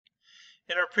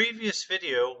In our previous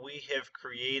video, we have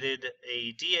created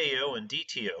a DAO and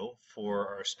DTO for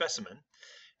our specimen.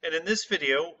 And in this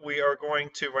video, we are going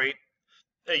to write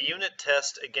a unit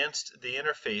test against the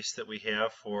interface that we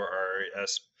have for our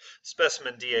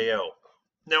Specimen DAO.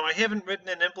 Now, I haven't written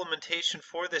an implementation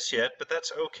for this yet, but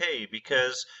that's okay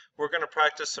because we're going to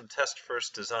practice some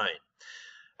test-first design.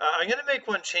 I'm going to make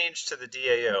one change to the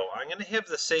DAO. I'm going to have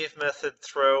the save method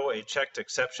throw a checked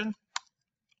exception.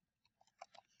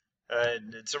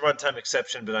 It's a runtime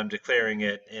exception, but I'm declaring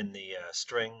it in the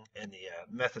string and the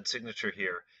method signature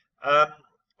here.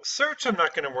 Search I'm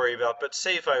not going to worry about, but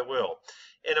save I will.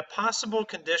 And a possible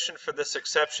condition for this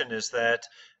exception is that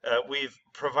we've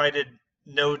provided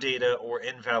no data or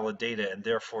invalid data, and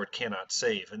therefore it cannot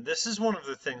save. And this is one of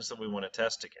the things that we want to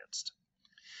test against.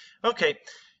 Okay,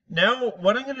 now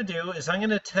what I'm going to do is I'm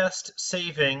going to test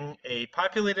saving a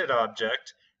populated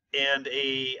object, and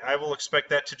I will expect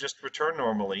that to just return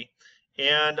normally.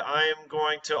 And I'm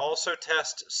going to also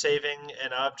test saving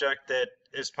an object that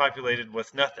is populated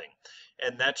with nothing,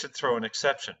 and that should throw an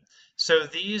exception. So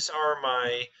these are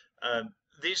my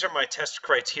test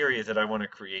criteria that I want to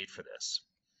create for this.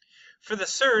 For the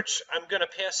search, I'm going to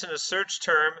pass in a search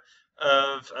term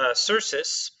of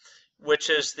Cercis, which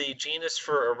is the genus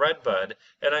for a redbud,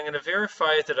 and I'm going to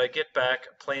verify that I get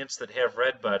back plants that have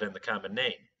redbud in the common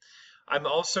name. I'm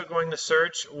also going to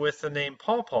search with the name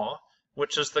pawpaw,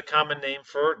 which is the common name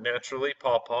for, naturally,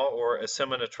 pawpaw or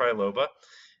Asimina triloba,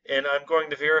 and I'm going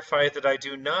to verify that I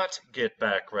do not get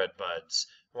back red buds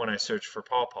when I search for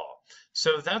pawpaw.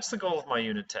 So that's the goal of my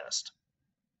unit test.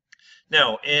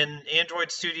 Now, in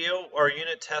Android Studio, our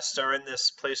unit tests are in this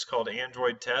place called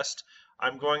Android Test.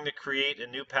 I'm going to create a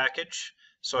new package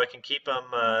so I can keep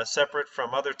them separate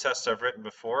from other tests I've written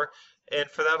before, and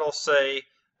for that I'll say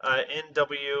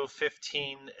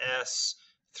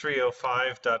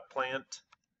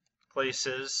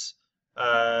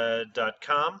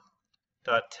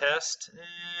nw15s305.plantplaces.com.test.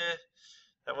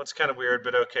 That one's kind of weird,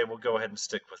 but okay, we'll go ahead and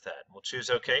stick with that. We'll choose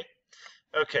OK.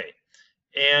 OK.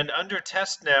 And under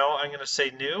test now, I'm going to say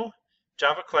new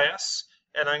Java class,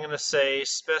 and I'm going to say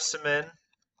specimen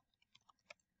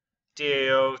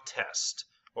DAO test,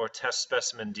 or test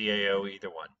specimen DAO, either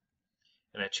one.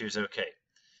 And I choose OK.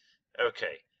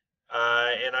 OK.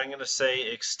 And I'm going to say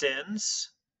extends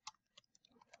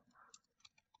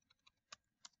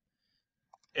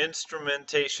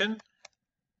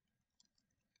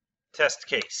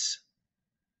InstrumentationTestCase.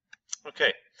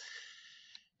 Okay.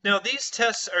 Now these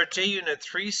tests are JUnit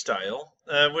 3 style,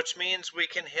 which means we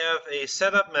can have a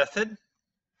setup method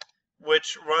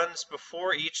which runs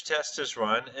before each test is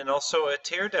run, and also a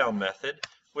teardown method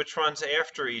which runs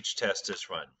after each test is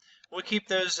run. We'll keep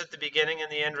those at the beginning and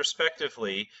the end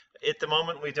respectively. At the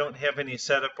moment we don't have any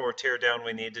setup or teardown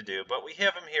we need to do, but we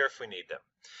have them here if we need them.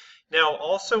 Now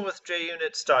also with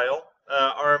JUnit style,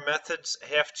 our methods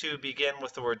have to begin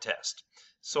with the word test.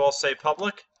 So I'll say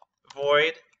public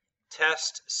void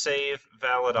test save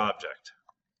valid object,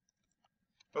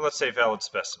 or let's say valid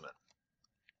specimen.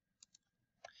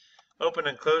 Open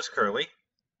and close curly.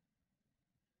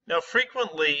 Now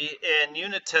frequently in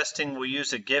unit testing we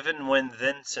use a given when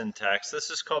then syntax. This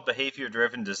is called behavior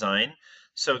driven design.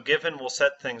 So given will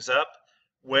set things up,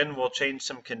 when we'll change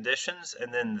some conditions,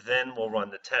 and then we'll run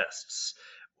the tests.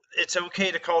 It's okay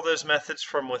to call those methods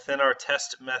from within our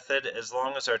test method as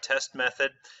long as our test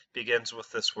method begins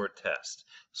with this word test.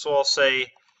 So I'll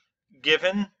say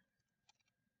given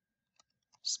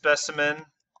specimen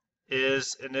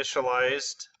is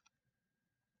initialized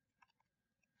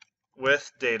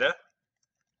with data.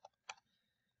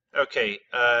 Okay,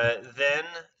 then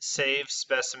save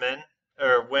specimen,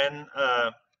 or when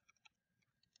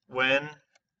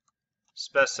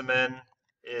specimen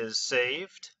is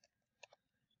saved.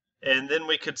 And then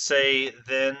we could say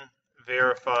then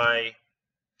verify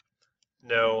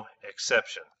no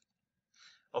exception.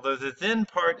 Although the then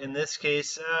part in this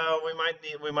case, we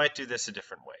might do this a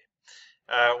different way,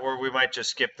 or we might just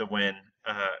skip the when.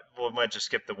 We might just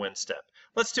skip the when step.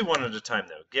 Let's do one at a time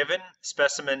though. Given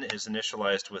specimen is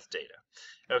initialized with data.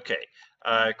 Okay,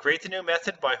 create the new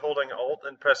method by holding Alt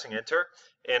and pressing Enter,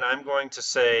 and I'm going to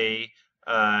say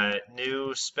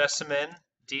new Specimen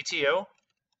DTO.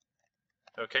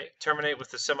 Okay, terminate with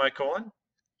the semicolon.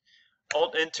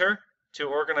 Alt Enter to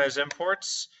organize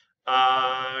imports.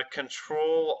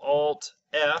 Control Alt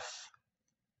F,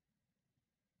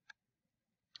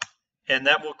 and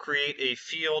that will create a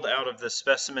field out of the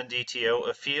Specimen DTO.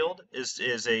 A field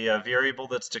is a variable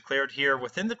that's declared here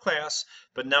within the class,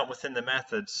 but not within the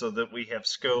method, so that we have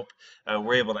scope.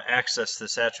 We're able to access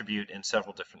this attribute in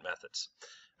several different methods.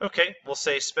 Okay, we'll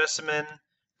say Specimen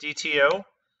DTO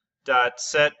dot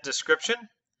set description,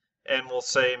 and we'll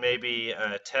say maybe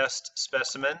test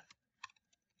specimen.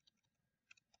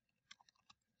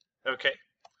 Okay,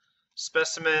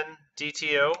 specimen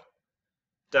DTO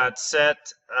dot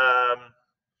set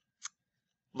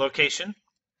location.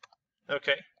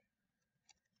 Okay,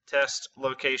 test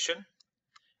location,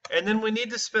 and then we need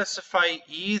to specify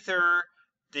either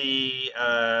the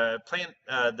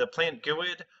plant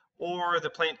GUID or the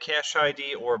plant cache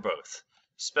ID or both.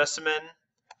 Specimen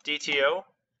DTO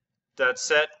dot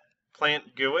set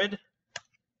plant GUID.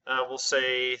 We'll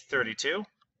say 32.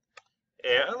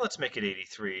 And let's make it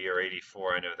 83 or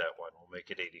 84. I know that one. We'll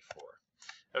make it 84.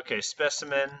 Okay,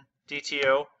 specimen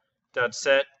DTO dot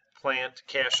set plant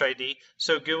cache ID.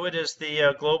 So GUID is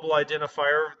the global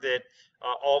identifier that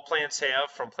all plants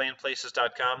have from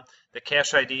plantplaces.com. The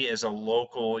cache ID is a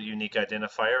local unique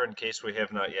identifier in case we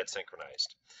have not yet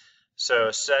synchronized. So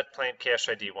set plant cache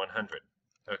ID 100.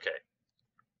 Okay.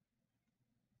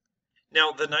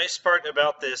 Now, the nice part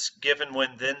about this given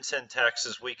when then syntax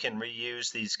is we can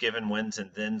reuse these given whens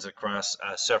and thens across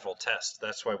several tests.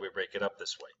 That's why we break it up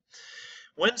this way.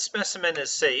 When specimen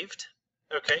is saved,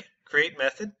 okay, create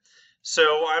method.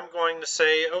 So I'm going to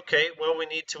say, okay, well, we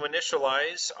need to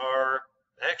initialize our,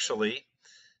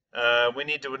 we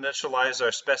need to initialize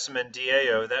our specimen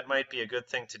DAO. That might be a good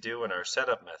thing to do in our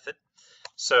setup method.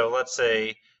 So let's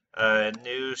say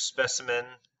new specimen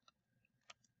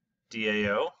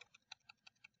DAO.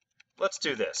 Let's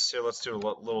do this. So let's do it a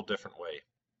little different way.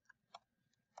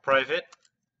 Private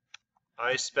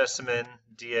iSpecimen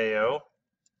DAO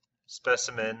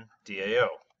specimen DAO.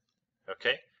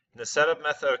 Okay. In the setup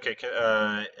method, okay,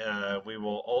 we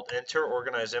will Alt-Enter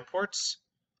organize imports.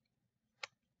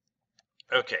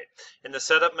 Okay. In the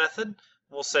setup method,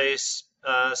 we'll say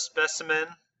specimen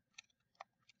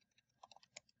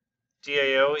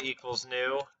DAO equals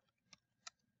new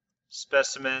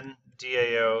specimen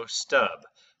DAO stub.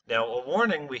 Now, a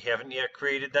warning, we haven't yet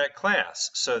created that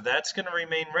class, so that's going to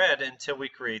remain red until we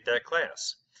create that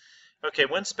class. Okay,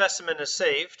 when specimen is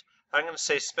saved, I'm going to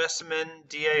say specimen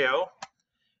DAO,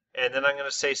 and then I'm going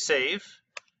to say save,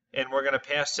 and we're going to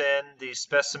pass in the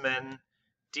specimen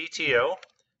DTO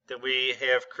that we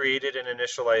have created and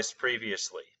initialized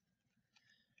previously.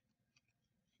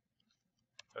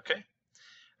 Okay,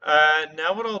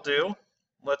 now what I'll do,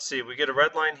 let's see, we get a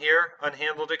red line here,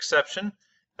 unhandled exception.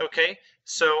 Okay,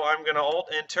 so I'm going to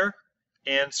Alt-Enter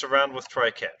and surround with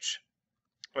try-catch.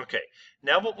 Okay,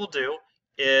 now what we'll do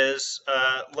is,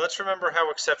 let's remember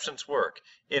how exceptions work.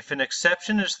 If an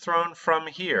exception is thrown from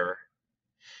here,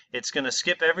 it's going to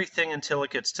skip everything until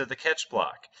it gets to the catch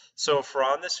block. So if we're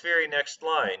on this very next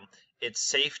line, it's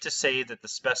safe to say that the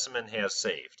specimen has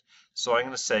saved. So I'm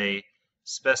going to say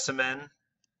specimen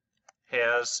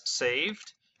has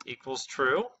saved equals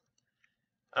true.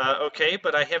 Okay,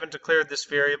 but I haven't declared this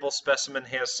variable specimen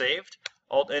has saved.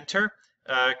 Alt-Enter,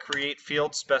 create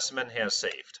field specimen has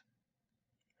saved.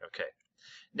 Okay.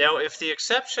 Now, if the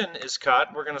exception is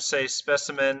caught, we're going to say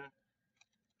specimen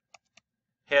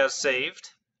has saved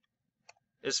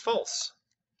is false.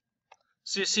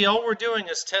 So you see, all we're doing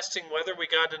is testing whether we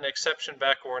got an exception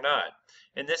back or not.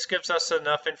 And this gives us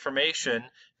enough information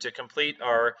to complete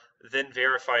our then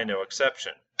verify no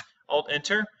exception.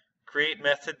 Alt-Enter, create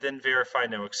method, then verify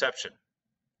no exception.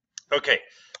 Okay,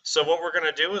 so what we're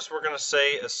going to do is we're going to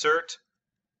say assert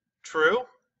true,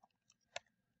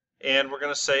 and we're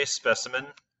going to say specimen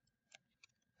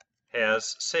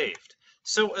has saved.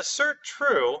 So assert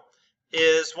true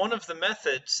is one of the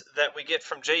methods that we get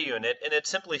from JUnit, and it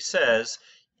simply says,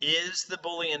 is the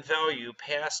Boolean value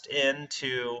passed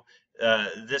into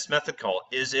this method call,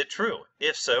 is it true?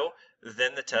 If so,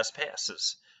 then the test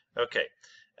passes. Okay.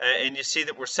 And you see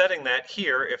that we're setting that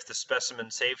here if the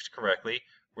specimen saved correctly.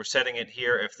 We're setting it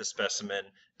here if the specimen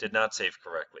did not save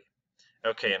correctly.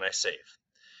 Okay, and I save.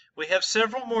 We have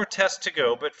several more tests to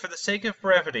go, but for the sake of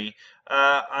brevity,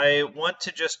 I want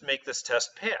to just make this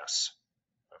test pass.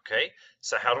 Okay,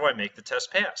 so how do I make the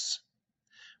test pass?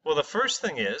 Well, the first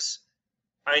thing is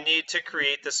I need to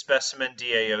create the specimen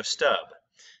DAO stub.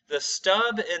 The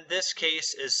stub in this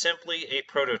case is simply a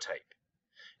prototype.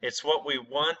 It's what we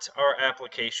want our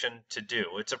application to do.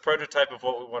 It's a prototype of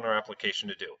what we want our application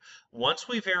to do. Once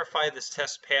we verify this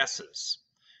test passes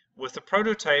with a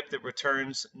prototype that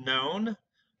returns known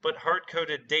but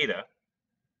hard-coded data,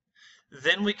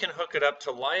 then we can hook it up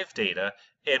to live data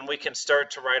and we can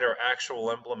start to write our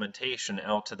actual implementation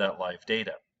out to that live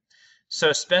data.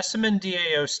 So specimen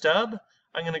DAO stub,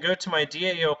 I'm going to go to my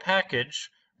DAO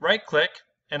package, right-click,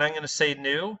 and I'm going to say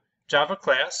new Java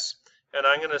class. And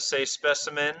I'm going to say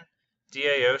specimen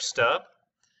DAO stub,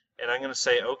 and I'm going to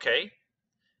say OK,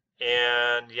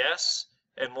 and yes,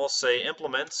 and we'll say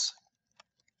implements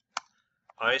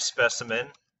iSpecimen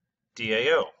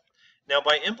DAO. Now,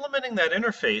 by implementing that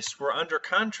interface, we're under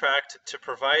contract to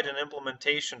provide an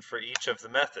implementation for each of the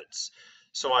methods.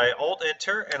 So I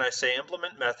Alt-Enter and I say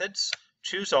Implement Methods,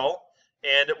 choose All,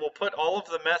 and it will put all of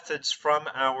the methods from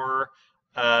our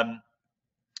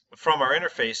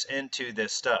interface into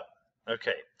this stub.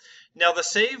 Okay. Now the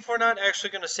save, we're not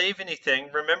actually going to save anything.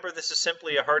 Remember, this is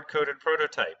simply a hard-coded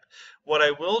prototype. What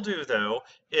I will do, though,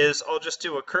 is I'll just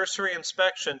do a cursory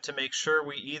inspection to make sure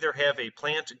we either have a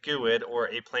plant GUID or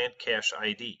a plant cache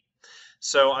ID.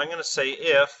 So I'm going to say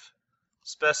if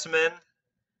specimen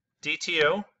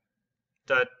DTO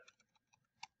dot,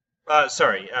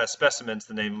 specimen's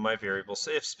the name of my variable.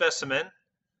 So if specimen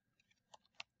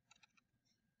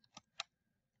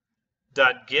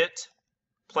dot get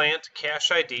plant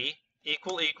cache ID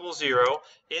equals 0.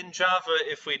 In Java,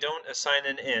 if we don't assign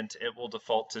an int, it will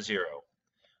default to 0.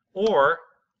 Or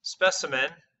specimen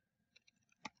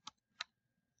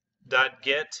dot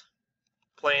get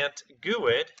plant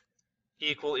GUID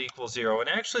equals 0. And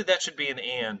actually that should be an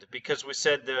and, because we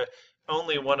said that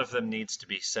only one of them needs to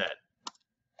be set.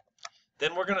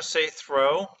 Then we're going to say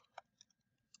throw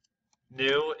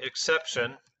new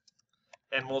exception,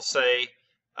 and we'll say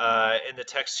in the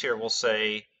text here, we'll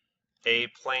say a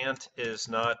plant is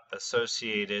not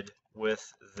associated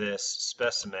with this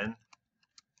specimen.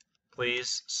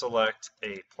 Please select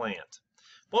a plant.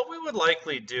 What we would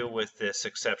likely do with this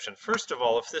exception, first of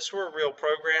all, if this were a real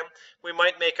program, we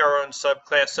might make our own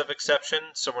subclass of exception,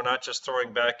 so we're not just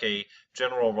throwing back a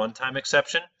general runtime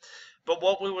exception. But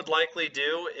what we would likely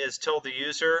do is tell the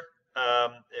user,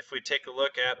 if we take a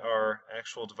look at our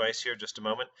actual device here just a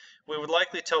moment, we would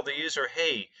likely tell the user,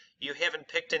 hey, you haven't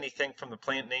picked anything from the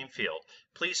plant name field.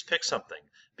 Please pick something,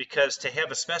 because to have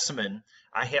a specimen,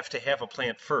 I have to have a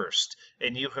plant first,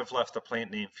 and you have left the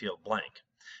plant name field blank.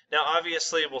 Now,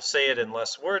 obviously, we'll say it in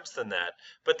less words than that,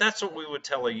 but that's what we would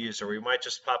tell a user. We might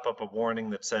just pop up a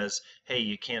warning that says, hey,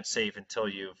 you can't save until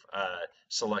you've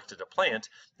selected a plant,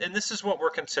 and this is what we're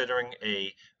considering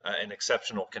an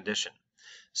exceptional condition.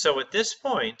 So at this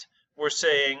point, we're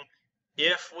saying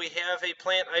if we have a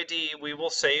plant ID, we will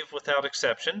save without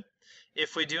exception.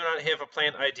 If we do not have a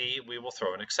plant ID, we will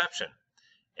throw an exception.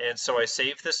 And so I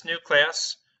save this new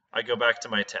class, I go back to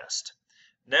my test.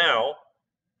 Now,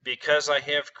 because I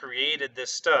have created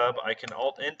this stub, I can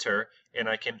Alt-Enter and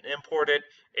I can import it,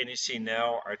 and you see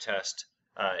now our test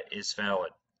is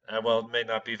valid. Well, it may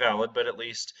not be valid, but at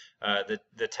least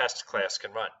the test class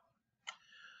can run.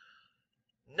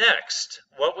 Next,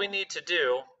 what we need to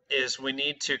do is we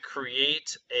need to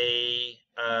create a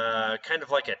kind of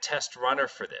like a test runner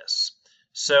for this.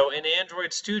 So in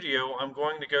Android Studio, I'm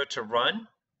going to go to Run,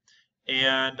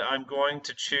 and I'm going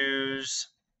to choose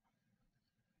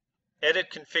Edit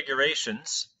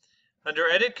Configurations. Under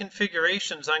Edit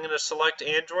Configurations, I'm going to select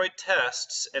Android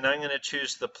Tests, and I'm going to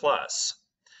choose the plus.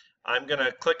 I'm going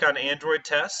to click on Android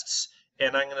Tests,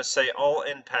 and I'm going to say All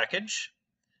in Package.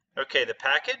 Okay, the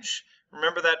package.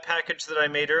 Remember that package that I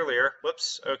made earlier?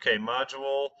 Whoops. Okay,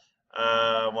 module.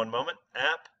 One moment.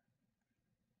 App.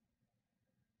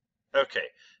 Okay,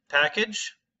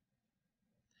 package.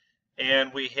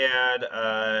 And we had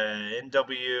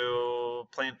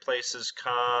NW, plant places,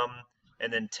 com,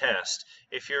 and then test.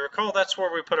 If you recall, that's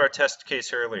where we put our test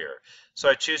case earlier. So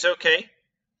I choose OK.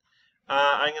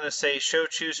 I'm going to say show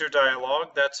chooser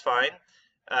dialog. That's fine.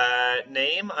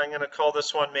 Name, I'm going to call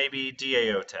this one maybe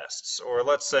DAO tests, or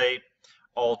let's say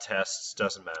all tests,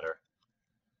 doesn't matter,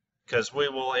 because we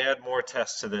will add more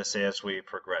tests to this as we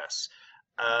progress.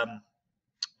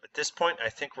 At this point, I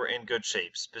think we're in good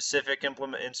shape. Specific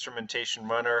implement instrumentation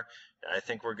runner, I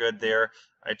think we're good there.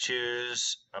 I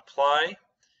choose apply,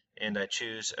 and I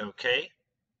choose OK.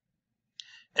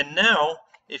 And now,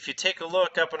 if you take a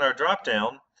look up in our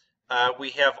dropdown,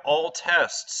 we have all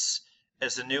tests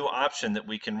as a new option that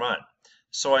we can run.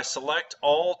 So I select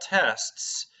all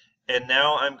tests, and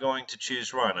now I'm going to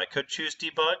choose run. I could choose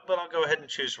debug, but I'll go ahead and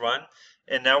choose run.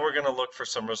 And now we're going to look for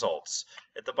some results.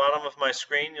 At the bottom of my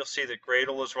screen, you'll see that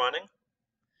Gradle is running,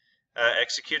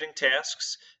 executing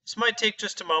tasks. This might take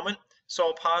just a moment, so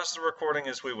I'll pause the recording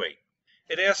as we wait.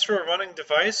 It asks for a running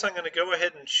device. I'm going to go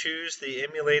ahead and choose the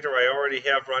emulator I already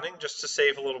have running just to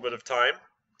save a little bit of time.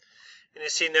 And you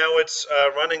see now it's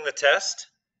running the test.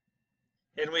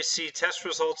 And we see test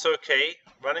results OK,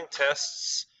 running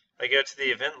tests. I go to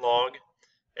the event log,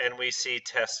 and we see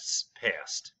tests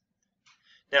passed.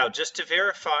 Now, just to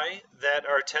verify that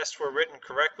our tests were written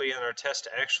correctly and our test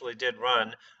actually did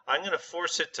run, I'm going to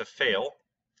force it to fail.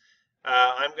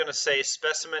 I'm going to say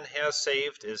specimen has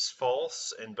saved is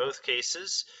false in both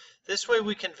cases. This way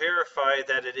we can verify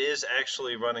that it is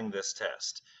actually running this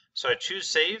test. So I choose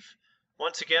Save.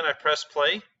 Once again, I press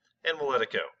play, and we'll let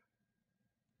it go.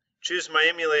 Choose my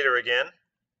emulator again.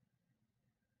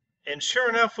 And sure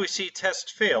enough, we see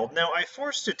test failed. Now, I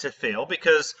forced it to fail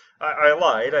because I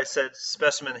lied. I said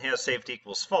specimen has saved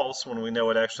equals false when we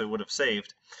know it actually would have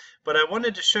saved. But I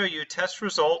wanted to show you test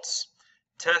results,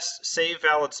 test save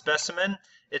valid specimen.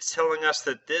 It's telling us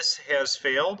that this has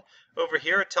failed. Over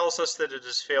here, it tells us that it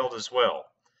has failed as well.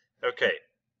 Okay.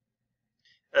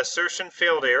 Assertion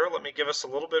failed error. Let me give us a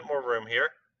little bit more room here.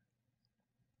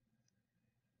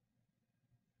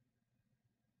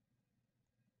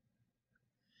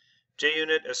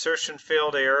 JUnit assertion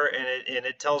failed error, and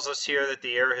it tells us here that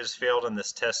the error has failed in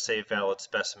this test save valid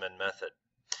specimen method.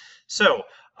 So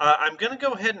I'm going to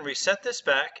go ahead and reset this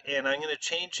back, and I'm going to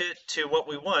change it to what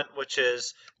we want, which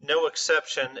is no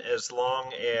exception as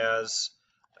long as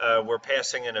we're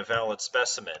passing in a valid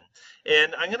specimen.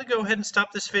 And I'm going to go ahead and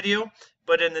stop this video,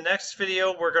 but in the next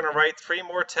video we're going to write 3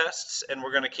 more tests, and we're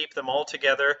going to keep them all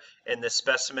together in the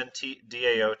Specimen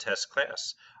DTO test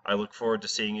class. I look forward to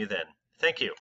seeing you then. Thank you.